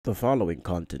The following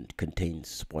content contains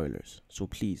spoilers, so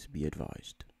please be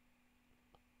advised.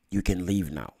 You can leave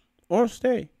now. Or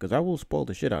stay, because I will spoil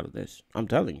the shit out of this. I'm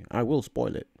telling you, I will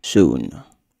spoil it. Soon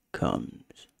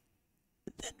comes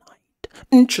the night.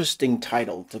 Interesting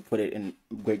title, to put it in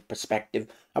great perspective,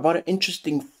 about an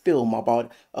interesting film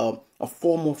about a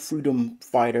former freedom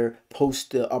fighter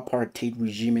post the apartheid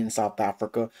regime in South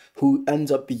Africa who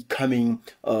ends up becoming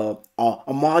a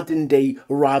modern day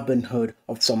Robin Hood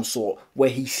of some sort, where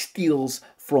he steals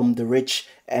from the rich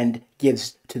and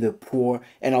gives to the poor,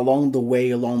 and along the way,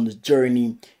 along the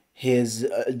journey, his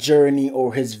journey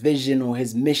or his vision or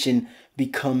his mission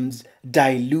becomes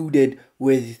diluted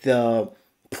with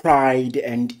pride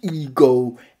and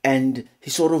ego, and he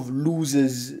sort of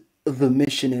loses the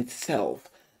mission itself,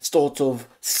 sort of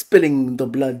spilling the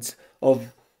bloods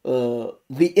of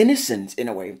the innocent in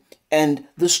a way. And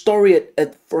the story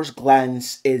at first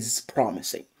glance is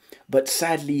promising, but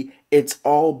sadly, it's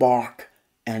all bark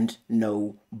and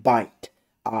no bite.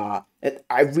 I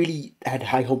really had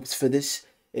high hopes for this.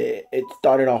 It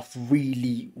started off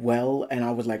really well, and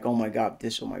I was like, oh my god,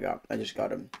 oh my god, I just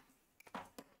got a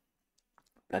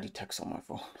bloody text on my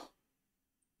phone.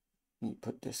 Let me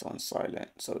put this on silent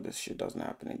so this shit doesn't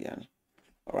happen again.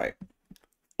 All right.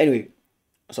 Anyway,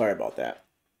 sorry about that.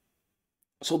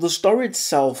 So the story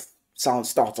itself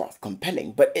starts off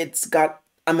compelling, but it's got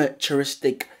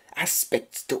amateuristic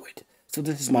aspects to it. So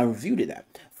this is my review to that.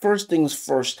 First things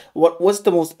first, what's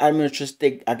the most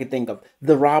amateuristic I could think of?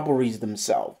 The robberies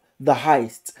themselves, the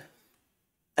heists.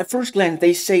 At first glance,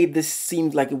 they say this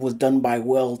seems like it was done by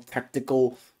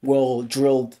well-tactical,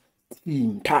 well-drilled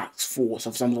team, task force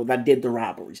of some sort that did the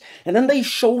robberies. And then they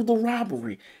show the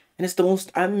robbery. And it's the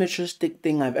most amateuristic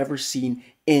thing I've ever seen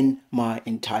in my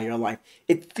entire life.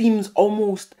 It seems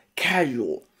almost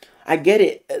casual. I get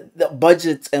it, the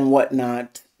budgets and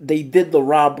whatnot. They did the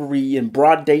robbery in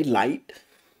broad daylight.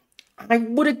 I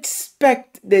would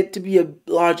expect there to be a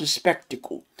larger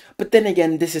spectacle. But then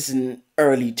again, this is in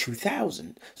early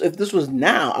 2000. So if this was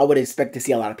now, I would expect to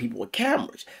see a lot of people with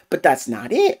cameras. But that's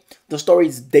not it. The story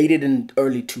is dated in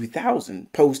early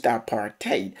 2000,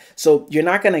 post-apartheid. So you're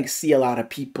not going to see a lot of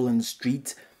people in the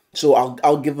streets. So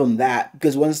I'll give them that.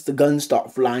 Because once the guns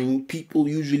start flying, people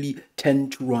usually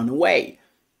tend to run away.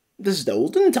 This is the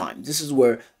olden times. This is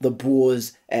where the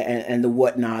Boers and the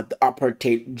whatnot, the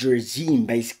apartheid regime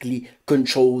basically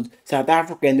controlled South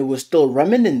Africa, and there was still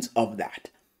remnants of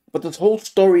that. But this whole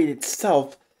story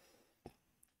itself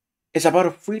is about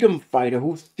a freedom fighter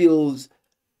who feels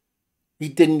he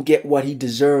didn't get what he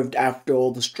deserved after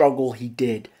all the struggle he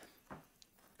did,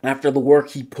 after the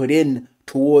work he put in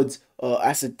towards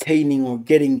ascertaining or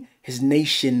getting his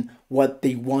nation what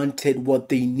they wanted, what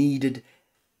they needed,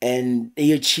 and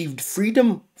he achieved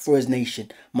freedom for his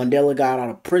nation. Mandela got out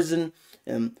of prison,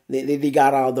 and they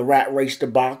got out of the rat race to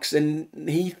box, and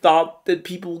he thought that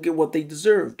people get what they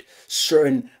deserved.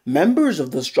 Certain members of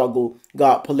the struggle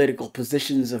got political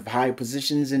positions of high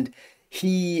positions, and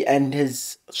he and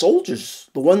his soldiers,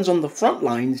 the ones on the front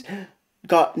lines,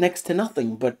 got next to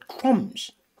nothing but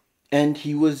crumbs. And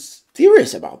he was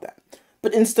furious about that.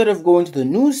 But instead of going to the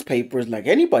newspapers like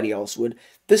anybody else would,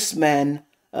 this man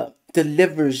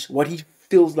delivers what he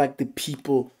feels like the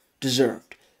people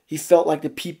deserved. He felt like the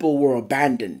people were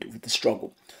abandoned with the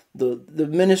struggle. The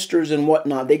ministers and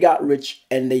whatnot, they got rich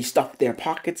and they stuffed their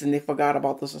pockets and they forgot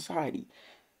about the society.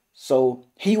 So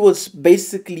he was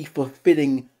basically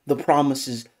fulfilling the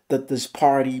promises that this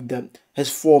party, that his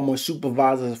former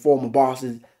supervisors, his former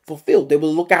bosses fulfilled. They would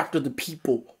look after the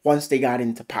people once they got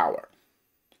into power.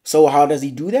 So how does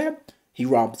he do that? He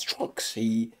robs trucks.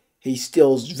 He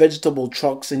steals vegetable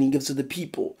trucks and he gives to the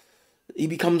people. He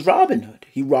becomes Robin Hood.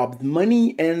 He robs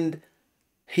money and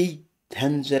he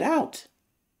hands it out,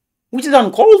 which is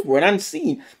uncalled for and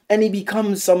unseen. And he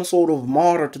becomes some sort of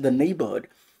martyr to the neighborhood.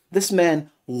 This man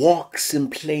walks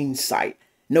in plain sight.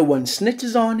 No one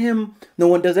snitches on him. No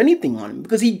one does anything on him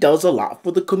because he does a lot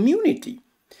for the community.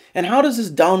 And how does his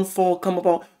downfall come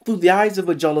about? Through the eyes of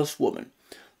a jealous woman.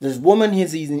 This woman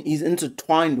he's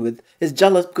intertwined with is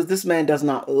jealous because this man does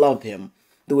not love him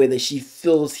the way that she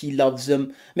feels he loves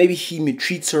him. Maybe he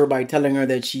mistreats her by telling her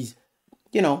that she's,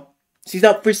 she's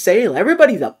up for sale.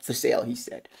 Everybody's up for sale, he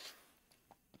said.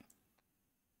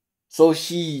 So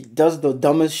she does the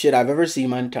dumbest shit I've ever seen in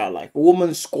my entire life. A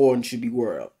woman's scorn should be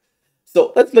world.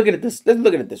 So let's look at it this. Let's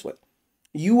look at it this way.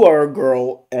 You are a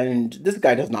girl and this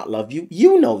guy does not love you.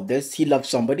 You know this. He loves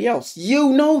somebody else. You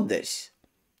know this.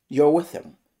 You're with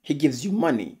him. He gives you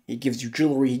money. He gives you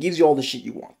jewelry. He gives you all the shit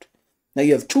you want. Now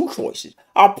you have two choices.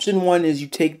 Option one is you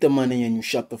take the money and you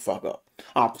shut the fuck up.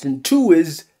 Option two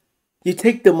is you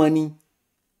take the money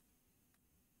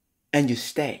and you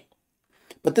stay.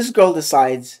 But this girl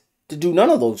decides to do none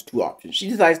of those two options. She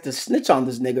decides to snitch on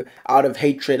this nigga out of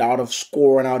hatred, out of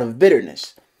score, and out of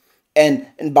bitterness. And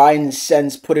by in a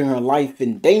sense putting her life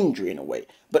in danger in a way.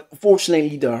 But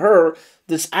fortunately to her,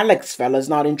 this Alex fella is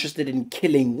not interested in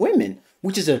killing women,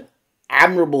 which is an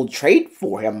admirable trait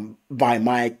for him by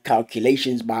my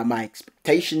calculations, by my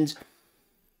expectations,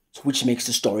 which makes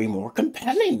the story more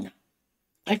compelling.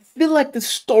 I feel like the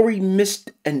story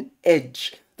missed an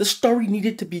edge. The story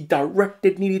needed to be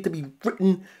directed, needed to be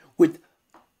written with,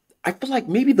 I feel like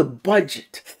maybe the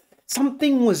budget.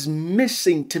 Something was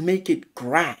missing to make it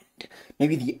grand.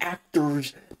 Maybe the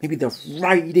actors, maybe the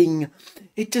writing.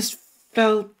 It just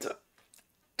felt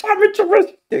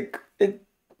amateuristic. It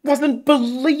wasn't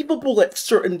believable at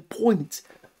certain points.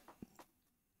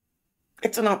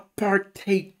 It's an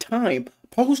apartheid time,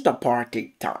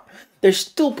 post-apartheid time. There's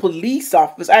still police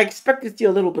officers. I expect to see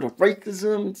a little bit of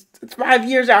racism. It's 5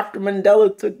 years after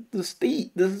Mandela took the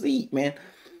seat, man.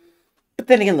 But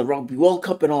then again, the Rugby World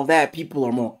Cup and all that, people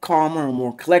are more calmer and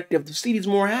more collective. The city's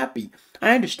more happy.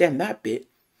 I understand that bit.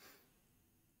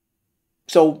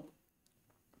 So,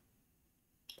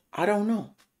 I don't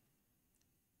know.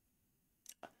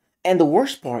 And the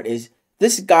worst part is,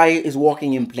 this guy is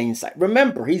walking in plain sight.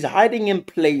 Remember, he's hiding in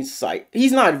plain sight.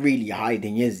 He's not really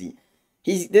hiding, is he?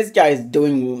 This guy is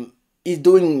doing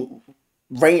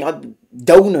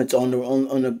donuts on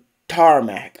the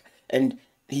tarmac, and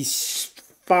he's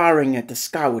firing at the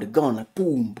sky with a gun, like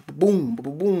boom, boom,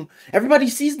 boom, boom. Everybody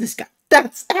sees this guy.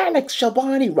 That's Alex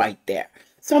Shabane right there.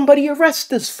 Somebody arrest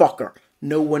this fucker.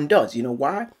 No one does. You know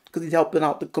why? Because he's helping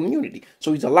out the community.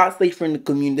 So he's a lot safer in the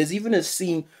community. There's even a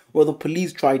scene where the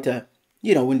police try to,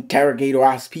 interrogate or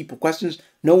ask people questions.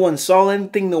 No one saw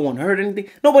anything. No one heard anything.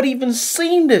 Nobody even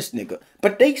seen this nigga.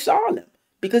 But they saw him.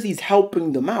 Because he's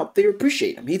helping them out. They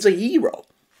appreciate him. He's a hero.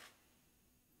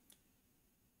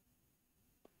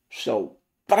 So,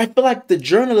 but I feel like the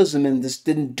journalism in this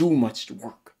didn't do much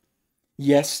work.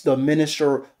 Yes, the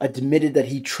minister admitted that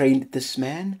he trained this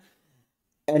man.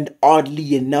 And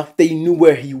oddly enough, they knew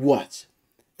where he was.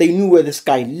 They knew where this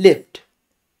guy lived.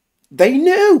 They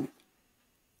knew.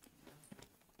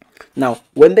 Now,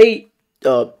 when they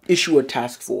issue a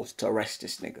task force to arrest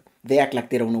this nigga, they act like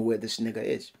they don't know where this nigga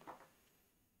is.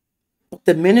 But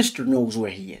the minister knows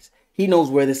where he is. He knows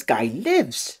where this guy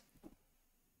lives.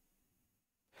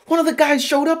 One of the guys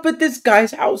showed up at this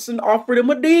guy's house and offered him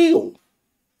a deal.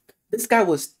 This guy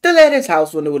was still at his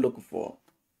house when they were looking for him.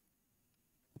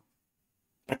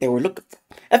 But they were looking for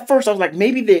him. At first, I was like,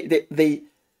 maybe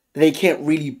they can't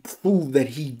really prove that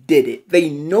he did it. They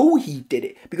know he did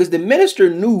it because the minister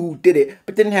knew who did it,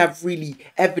 but didn't have really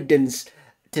evidence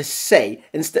to say.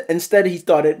 Instead, he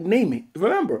started naming.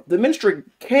 Remember, the minister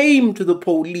came to the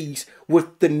police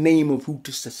with the name of who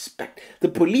to suspect. The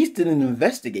police didn't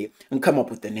investigate and come up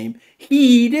with the name.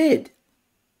 He did.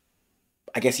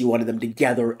 I guess he wanted them to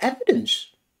gather evidence.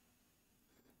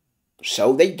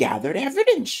 So they gathered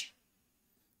evidence.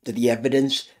 Did the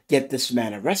evidence get this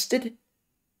man arrested?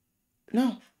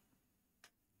 No.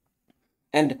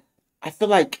 And I feel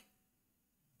like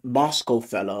Moscow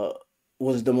fella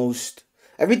was the most...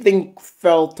 Everything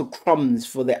fell to crumbs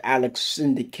for the Alex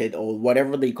Syndicate or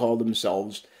whatever they call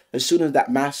themselves as soon as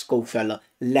that Moscow fella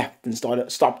left and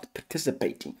stopped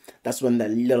participating. That's when the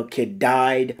little kid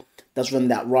died. That's when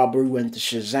that robbery went to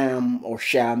Shazam or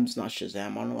Shams, not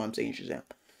Shazam. I don't know why I'm saying Shazam.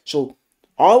 So,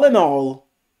 all in all,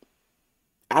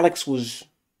 Alex was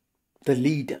the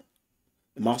leader.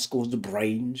 Moscow was the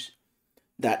brains.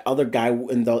 That other guy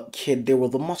and the kid, they were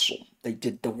the muscle. They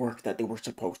did the work that they were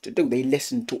supposed to do. They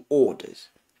listened to orders.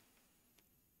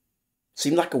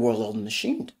 Seemed like a well-oiled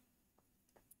machine.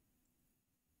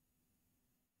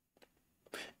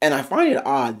 And I find it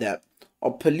odd that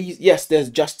police, yes, there's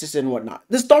justice and whatnot.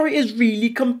 The story is really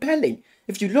compelling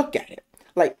if you look at it.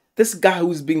 Like, this guy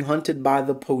who's being hunted by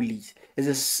the police is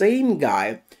the same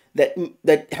guy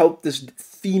that helped this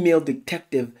female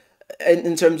detective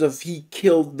in terms of he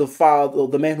killed the father, or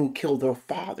the man who killed her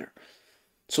father.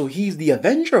 So he's the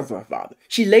avenger of her father.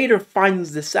 She later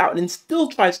finds this out and still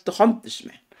tries to hunt this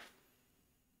man.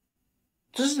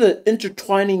 This is an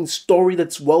intertwining story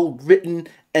that's well written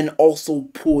and also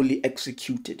poorly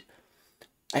executed.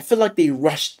 I feel like they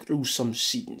rushed through some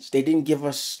scenes. They didn't give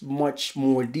us much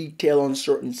more detail on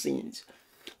certain scenes.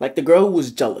 Like the girl who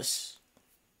was jealous.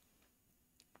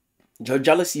 Her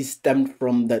jealousy stemmed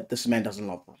from that this man doesn't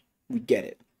love her. We get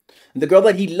it. And the girl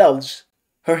that he loves,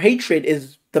 her hatred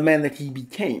is the man that he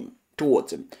became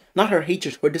towards him. Not her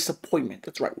hatred, her disappointment.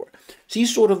 That's the right word.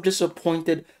 She's sort of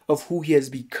disappointed of who he has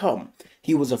become.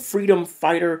 He was a freedom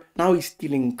fighter. Now he's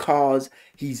stealing cars.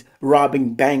 He's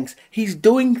robbing banks. He's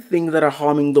doing things that are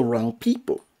harming the wrong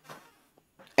people.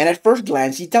 And at first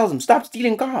glance, he tells him, stop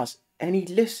stealing cars. And he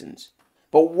listens.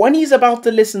 But when he's about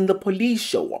to listen, the police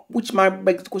show up. Which might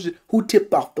make the question, who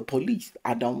tipped off the police?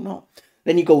 I don't know.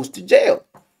 Then he goes to jail.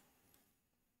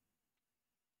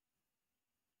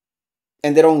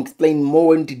 And they don't explain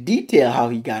more into detail how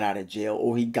he got out of jail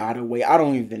or he got away. I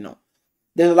don't even know.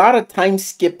 There's a lot of time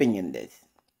skipping in this.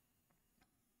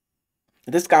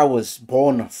 This guy was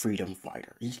born a freedom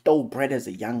fighter. He stole bread as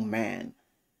a young man.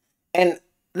 And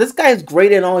this guy is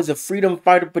great and all. He's a freedom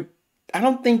fighter, but I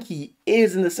don't think he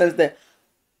is, in the sense that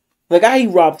the guy he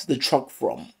robs the truck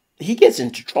from, he gets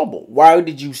into trouble. Why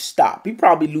did you stop? He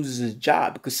probably loses his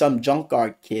job because some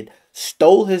junkyard kid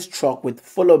stole his truck with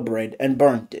full of bread and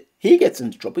burnt it. He gets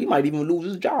into trouble. He might even lose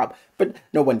his job, but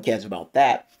no one cares about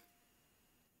that.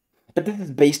 But this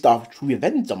is based off true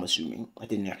events, I'm assuming. I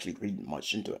didn't actually read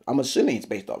much into it. I'm assuming it's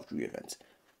based off true events.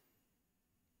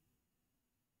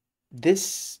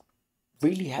 This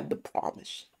really had the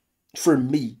promise. For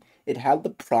me, it had the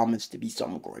promise to be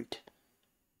something great.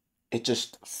 It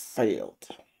just failed.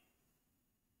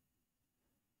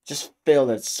 Just failed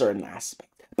at certain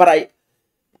aspect. But I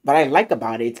like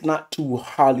about it, it's not too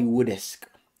Hollywood-esque,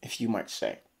 if you might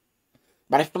say.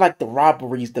 But I feel like the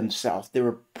robberies themselves, they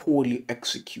were poorly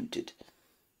executed.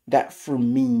 That for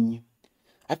me,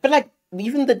 I feel like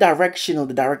even the direction of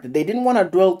the director, they didn't want to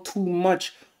dwell too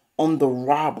much on the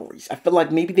robberies. I feel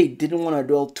like maybe they didn't want to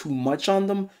dwell too much on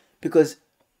them because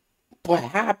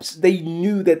perhaps they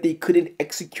knew that they couldn't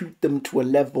execute them to a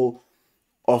level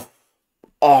of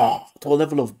to a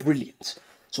level of brilliance.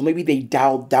 So maybe they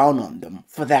dialed down on them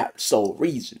for that sole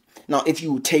reason. Now, if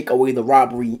you take away the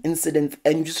robbery incident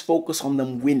and you just focus on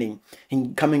them winning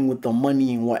and coming with the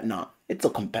money and whatnot, it's a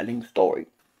compelling story.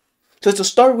 So it's a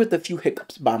story with a few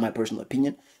hiccups, by my personal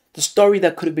opinion. The story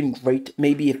that could have been great,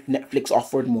 maybe if Netflix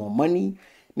offered more money,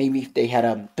 maybe if they had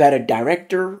a better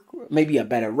director, maybe a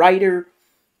better writer.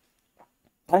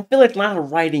 I feel it's not a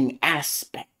writing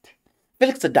aspect. I feel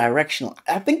it's a directional.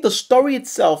 I think the story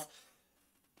itself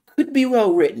could be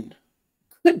well written.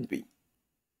 Could be.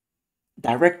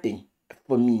 Directing,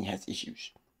 for me, has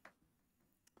issues.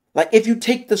 Like, if you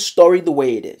take the story the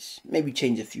way it is, maybe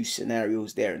change a few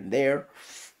scenarios there and there,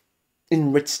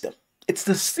 enrich them. It's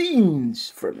the scenes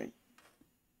for me.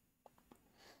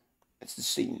 It's the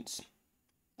scenes.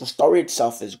 The story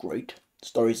itself is great. The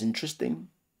story is interesting.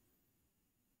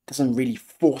 Doesn't really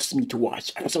force me to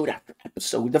watch episode after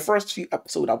episode. The first few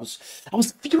episodes, I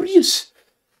was furious.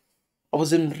 I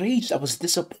was enraged. I was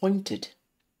disappointed.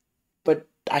 But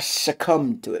I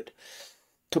succumbed to it.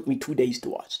 Took me 2 days to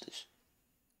watch this.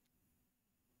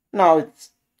 Now it's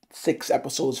 6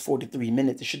 episodes, 43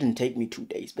 minutes. It shouldn't take me 2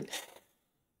 days, but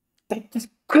I just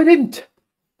couldn't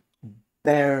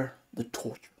bear the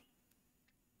torture,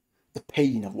 the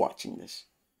pain of watching this.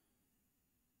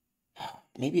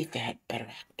 Maybe if they had better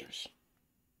actors.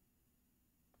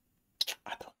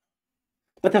 I don't know.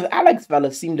 But the Alex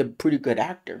fella seemed a pretty good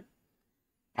actor.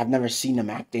 I've never seen him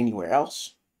act anywhere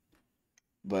else.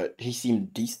 But he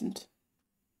seemed decent.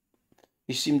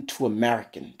 He seemed too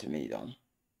American to me, though.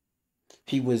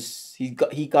 He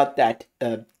got that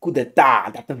coup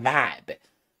d'etat, that vibe.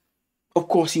 Of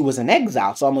course, he was in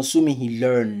exile, so I'm assuming he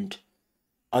learned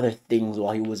other things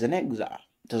while he was in exile.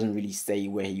 It doesn't really say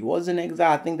where he was in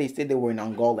exile. I think they said they were in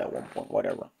Angola at one point,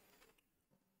 whatever.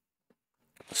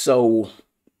 So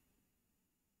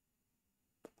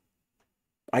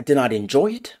I did not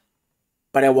enjoy it,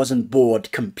 but I wasn't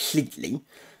bored completely.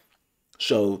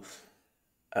 So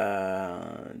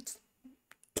 2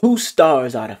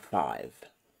 stars out of 5.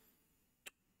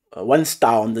 1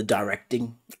 star on the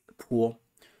directing, poor.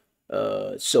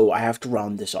 So I have to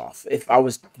round this off. If I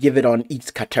was to give it on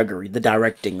each category, the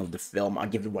directing of the film,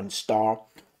 I'd give it 1 star.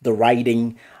 The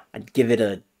writing, I'd give it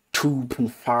a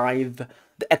 2.5.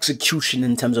 The execution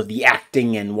in terms of the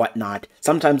acting and whatnot.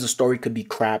 Sometimes the story could be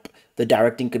crap, the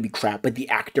directing could be crap, but the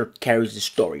actor carries the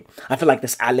story. I feel like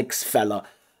this Alex fella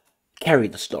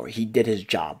carried the story. He did his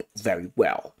job very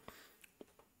well.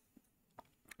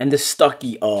 And the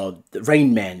Sakkie, the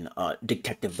Rain Man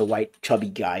detective, the white chubby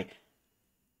guy,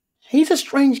 he's a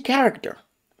strange character.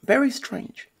 Very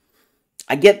strange.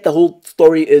 I get the whole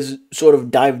story is sort of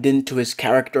dived into his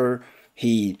character.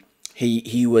 He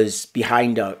was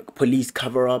behind a police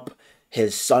cover-up.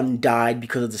 His son died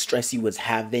because of the stress he was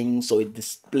having. So it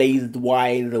displays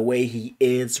why the way he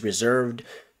is, reserved,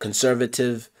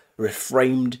 conservative,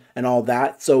 reframed, and all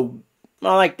that. So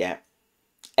I like that.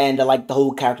 And I like the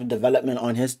whole character development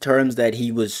on his terms, that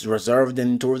he was reserved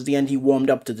and towards the end he warmed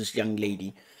up to this young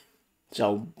lady.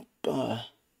 So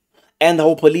and the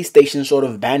whole police station sort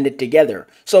of banded together.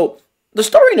 So the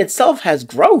story in itself has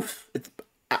growth.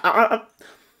 The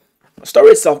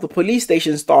story itself, the police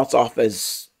station starts off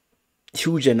as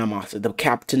huge animosity. The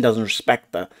captain doesn't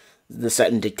respect the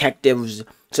certain detectives.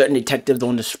 Certain detectives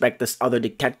don't respect this other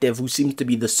detective who seems to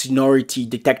be the seniority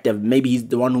detective. Maybe he's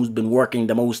the one who's been working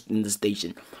the most in the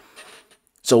station.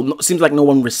 So it seems like no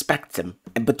one respects him.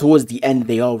 But towards the end,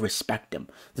 they all respect him.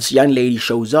 This young lady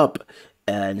shows up,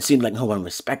 and it seems like no one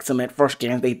respects him. At first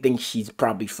glance, they think she's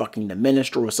probably fucking the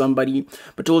minister or somebody.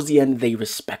 But towards the end, they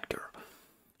respect her.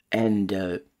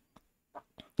 And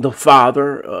the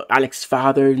father, Alex's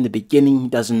father, in the beginning,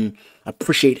 doesn't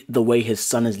appreciate the way his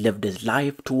son has lived his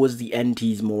life. Towards the end,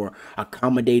 he's more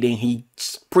accommodating. He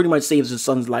pretty much saves his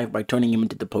son's life by turning him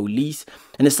into the police.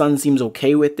 And his son seems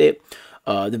okay with it.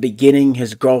 The beginning,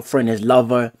 his girlfriend, his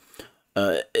lover,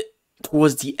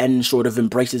 towards the end, sort of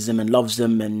embraces him and loves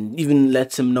him and even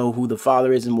lets him know who the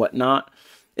father is and whatnot.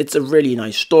 It's a really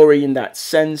nice story in that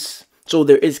sense. So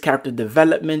there is character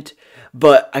development,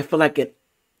 but I feel like a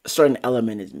certain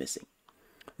element is missing.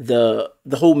 The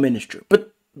whole minister.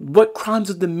 But what crimes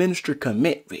did the minister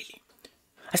commit, really?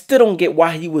 I still don't get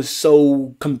why he was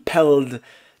so compelled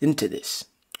into this.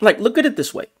 Like, look at it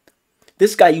this way.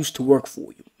 This guy used to work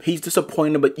for you. He's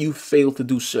disappointed, but you fail to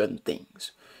do certain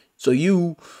things. So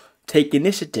you take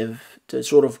initiative to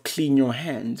sort of clean your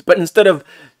hands. But instead of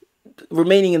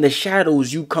remaining in the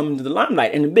shadows, you come to the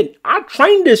limelight and admit, I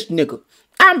trained this nigga.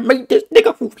 I made this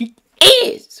nigga who he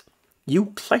is. You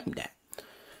claim that.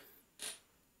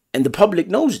 And the public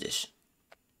knows this.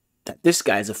 That this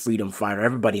guy's a freedom fighter.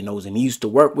 Everybody knows him. He used to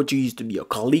work with you. He used to be a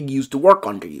colleague. He used to work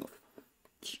under you.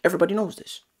 Everybody knows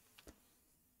this.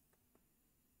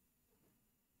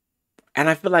 And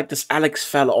I feel like this Alex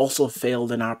fella also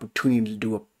failed an opportunity to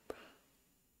do a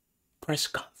press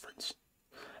conference.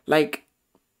 Like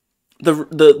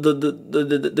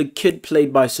the kid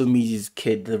played by Sumizi's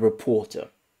kid, the reporter.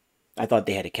 I thought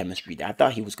they had a chemistry there. I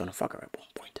thought he was gonna fuck her at one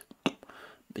point, but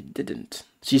he didn't.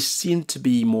 She seemed to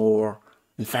be more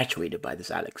infatuated by this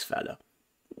Alex fella.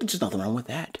 There's nothing wrong with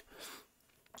that.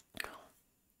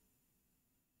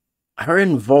 Her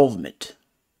involvement,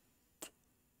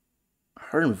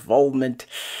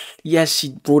 yes,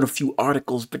 she wrote a few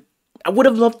articles, but I would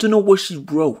have loved to know what she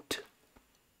wrote.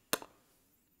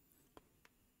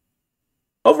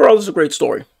 Overall, it's a great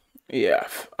story. Yeah,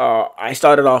 I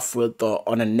started off with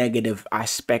on a negative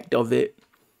aspect of it,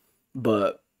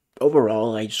 but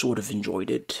overall, I sort of enjoyed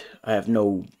it. I have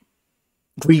no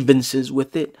grievances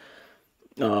with it.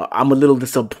 I'm a little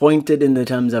disappointed in the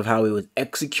terms of how it was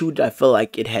executed. I feel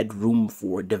like it had room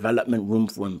for development, room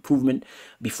for improvement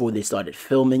before they started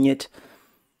filming it.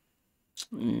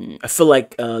 I feel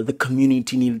like the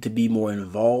community needed to be more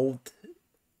involved.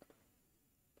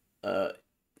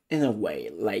 In a way,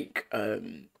 like,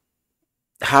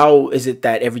 how is it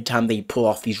that every time they pull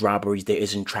off these robberies, there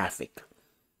isn't traffic?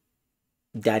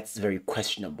 That's very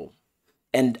questionable.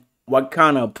 And what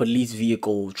kind of police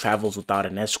vehicle travels without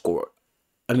an escort?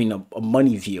 I mean, a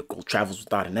money vehicle travels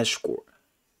without an escort.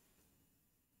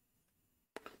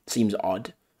 Seems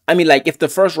odd. I mean, like, if the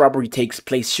first robbery takes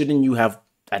place, shouldn't you have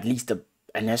at least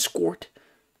an escort?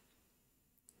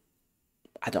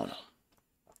 I don't know.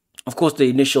 Of course, the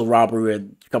initial robbery where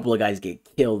a couple of guys get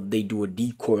killed, they do a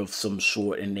decoy of some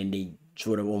sort, and then they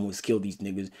sort of almost kill these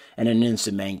niggas, and an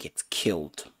innocent man gets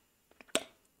killed.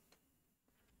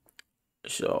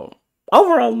 So,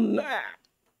 overall,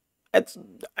 it's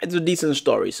a decent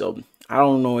story, so I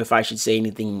don't know if I should say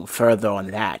anything further on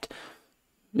that.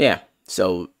 Yeah,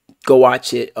 so go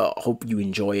watch it. Hope you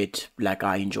enjoy it like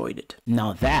I enjoyed it.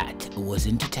 Now that was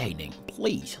entertaining.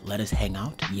 Please let us hang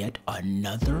out yet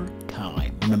another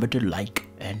time. Remember to like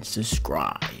and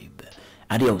subscribe.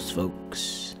 Adios,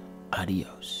 folks.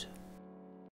 Adios.